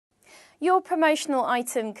Your promotional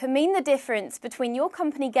item can mean the difference between your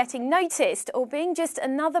company getting noticed or being just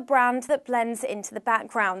another brand that blends into the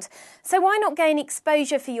background. So why not gain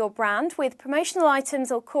exposure for your brand with promotional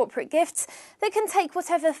items or corporate gifts that can take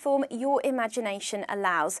whatever form your imagination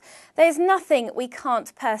allows? There's nothing we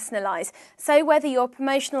can't personalise, so whether your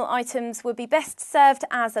promotional items would be best served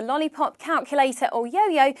as a lollipop, calculator or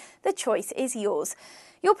yo-yo, the choice is yours.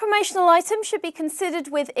 Your promotional item should be considered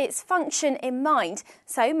with its function in mind,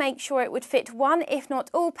 so make sure it would fit one, if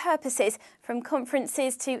not all, purposes, from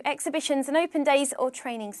conferences to exhibitions and open days or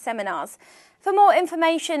training seminars. For more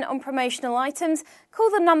information on promotional items,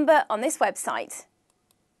 call the number on this website.